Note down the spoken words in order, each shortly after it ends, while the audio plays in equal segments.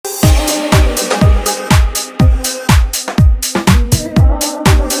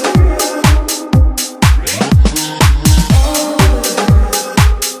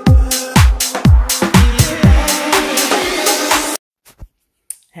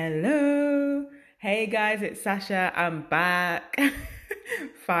Hello. Hey guys, it's Sacha. I'm back.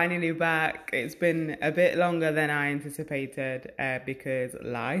 Finally back. It's been a bit longer than I anticipated because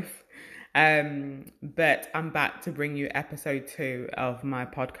life. But I'm back to bring you episode 2 of my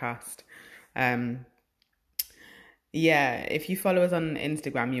podcast. Um, if you follow us on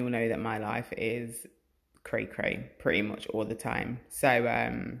Instagram, you'll know that my life is cray cray pretty much all the time. So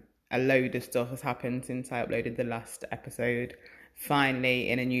a load of stuff has happened since I uploaded the last episode. Finally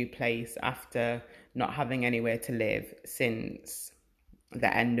in a new place after not having anywhere to live since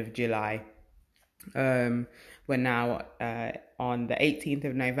the end of July. We're now on the 18th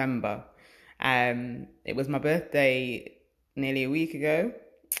of November. It was my birthday nearly a week ago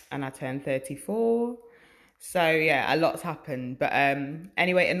and I turned 34. So yeah, a lot's happened. But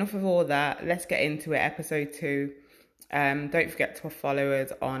anyway, enough of all that. Let's get into it. Episode 2. Don't forget to follow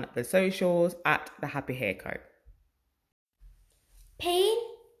us on the socials at The Happy Hair Co. Pain,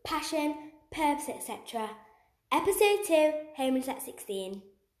 passion, purpose, etc. Episode 2, Homeless at 16.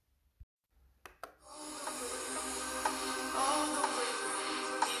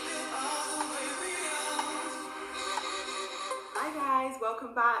 Hi guys,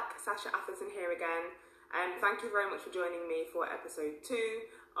 welcome back. Sacha Atherton here again. Thank you very much for joining me for episode 2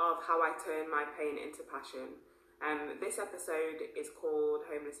 of How I Turn My Pain into Passion. This episode is called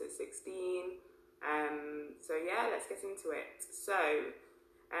Homeless at 16. So yeah, let's get into it. So,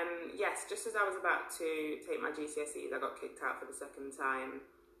 yes, just as I was about to take my GCSEs, I got kicked out for the second time,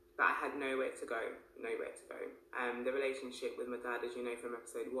 but I had nowhere to go. The relationship with my dad, as you know from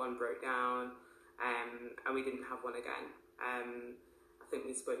episode 1, broke down, and we didn't have one again. I think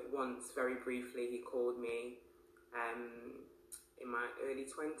we spoke once very briefly. He called me in my early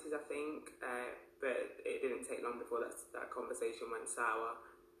 20s, I think, but it didn't take long before that conversation went sour.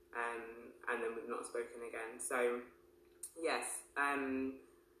 And then we've not spoken again. So, yes,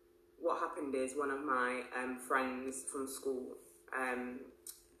 what happened is one of my friends from school,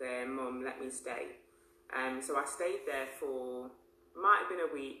 their mum let me stay. So I stayed there for, might have been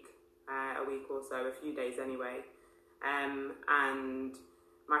a week or so, a few days anyway. And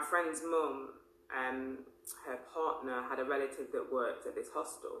my friend's mum, her partner had a relative that worked at this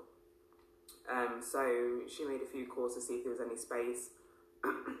hostel. So she made a few calls to see if there was any space.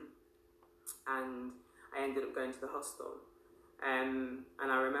 And I ended up going to the hostel, and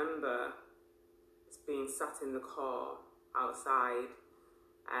I remember being sat in the car outside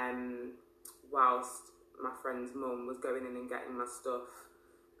whilst my friend's mum was going in and getting my stuff,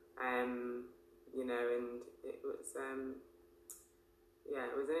 and it was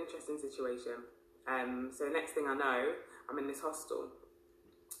it was an interesting situation. So next thing I know, I'm in this hostel.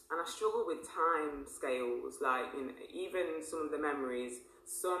 And I struggle with time scales, even some of the memories.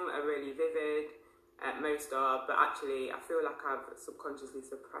 Some are really vivid, most are, but actually I feel like I've subconsciously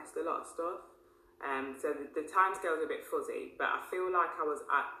suppressed a lot of stuff. So the time scale's a bit fuzzy, but I feel like I was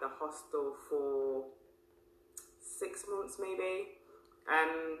at the hostel for 6 months maybe.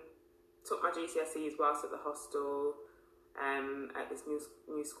 Took my GCSEs whilst at the hostel, at this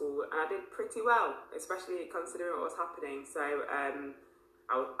new school, and I did pretty well, especially considering what was happening. So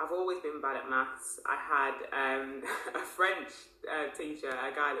I've always been bad at maths. I had a French teacher,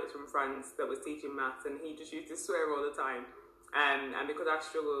 a guy that was from France, that was teaching maths, and he just used to swear all the time. And because I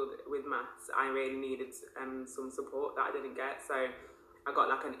struggled with maths, I really needed some support that I didn't get. So I got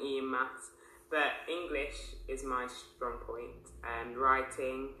like an E in maths. But English is my strong point.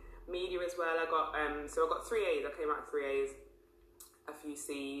 Writing, media as well. I got 3 A's. I came out 3 A's, a few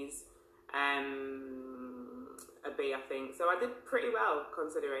C's. A B, I think. So I did pretty well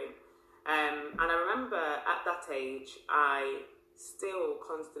considering. And I remember at that age, I still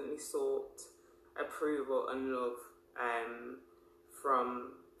constantly sought approval and love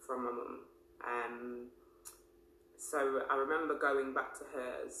from my mum. So I remember going back to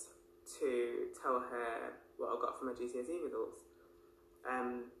hers to tell her what I got from my GCSE results.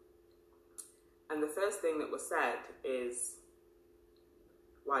 And the first thing that was said is,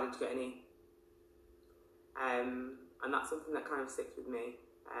 "Why did you get an E?" And that's something that kind of sticks with me.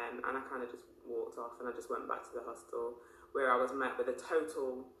 And I kind of just walked off, and I just went back to the hostel, where I was met with the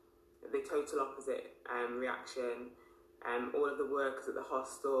total opposite reaction. All of the workers at the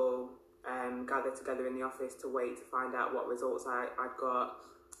hostel gathered together in the office to wait to find out what results I'd got,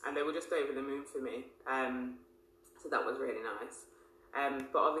 and they were just over the moon for me. So that was really nice.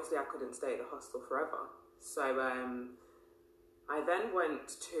 But obviously I couldn't stay at the hostel forever. So I then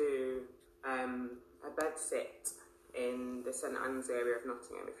went to a bed sit in the St Anne's area of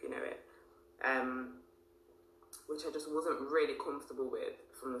Nottingham, if you know it, which I just wasn't really comfortable with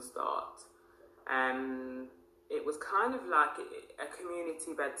from the start. it was kind of like a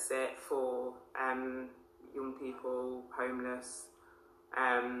community bed sit for young people, homeless.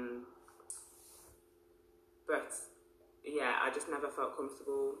 But yeah, I just never felt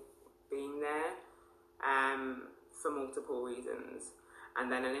comfortable being there for multiple reasons.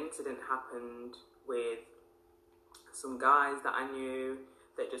 And then an incident happened with some guys that I knew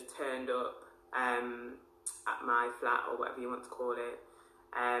that just turned up at my flat, or whatever you want to call it,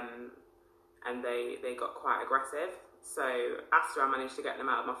 and they got quite aggressive. So after I managed to get them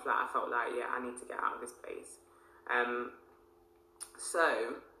out of my flat, I felt like, yeah, I need to get out of this place.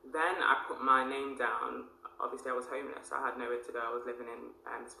 So then I put my name down. Obviously I was homeless, so I had nowhere to go. I was living in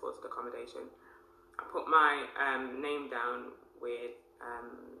supported accommodation. I put my name down with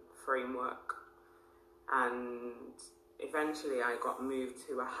Framework, and eventually I got moved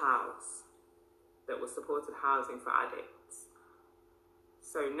to a house that was supported housing for addicts.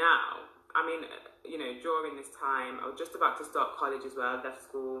 So now, I mean, you know, during this time, I was just about to start college as well. I left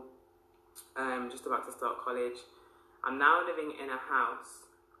school, just about to start college. I'm now living in a house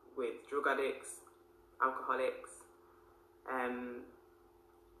with drug addicts, alcoholics.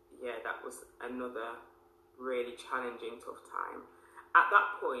 Yeah, that was another really challenging, tough time. At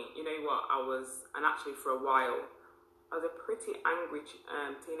that point, you know what, and actually for a while, I was a pretty angry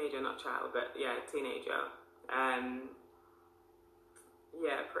teenager, not child, but yeah, teenager.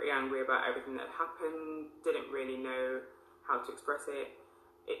 Yeah, pretty angry about everything that happened, didn't really know how to express it.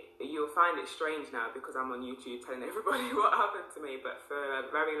 You'll find it strange now because I'm on YouTube telling everybody what happened to me, but for a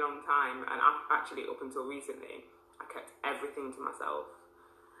very long time, and actually up until recently, I kept everything to myself.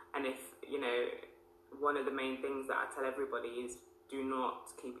 And if, you know, one of the main things that I tell everybody is do not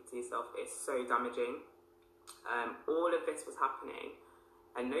keep it to yourself. It's so damaging. All of this was happening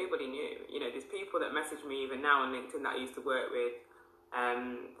and nobody knew. You know, there's people that message me even now on LinkedIn that I used to work with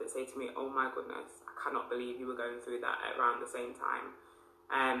that say to me, oh my goodness, I cannot believe you were going through that around the same time.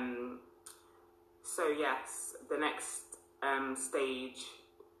 So yes, the next stage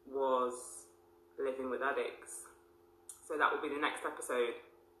was living with addicts. So that will be the next episode.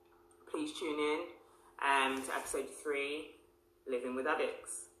 Please tune in to episode 3, Living with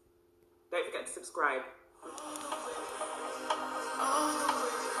Addicts. Don't forget to subscribe.